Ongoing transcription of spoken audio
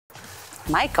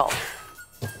Michael.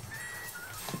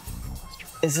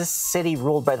 Is this city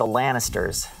ruled by the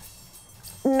Lannisters?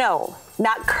 No,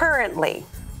 not currently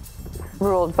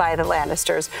ruled by the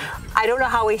Lannisters. I don't know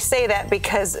how we say that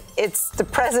because it's the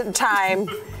present time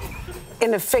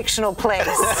in a fictional place.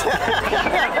 But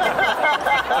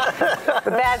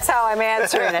that's how I'm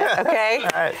answering it, okay? All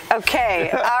right.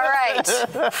 Okay, all right.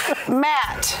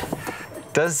 Matt.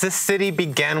 Does this city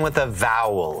begin with a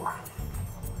vowel?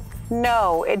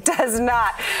 No, it does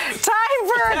not. Time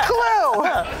for a clue.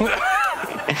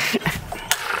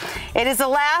 It is the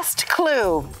last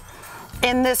clue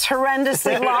in this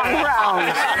horrendously long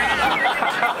round.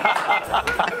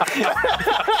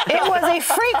 It was a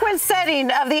frequent setting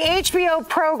of the HBO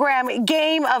program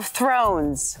Game of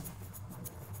Thrones.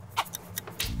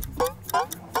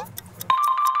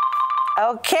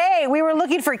 Okay, we were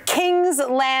looking for King's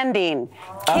Landing.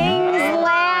 King's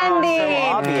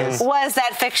Landing was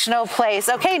that fictional place.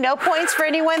 Okay, no points for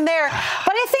anyone there.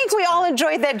 But I think we all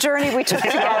enjoyed that journey we took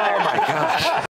together. Oh my gosh.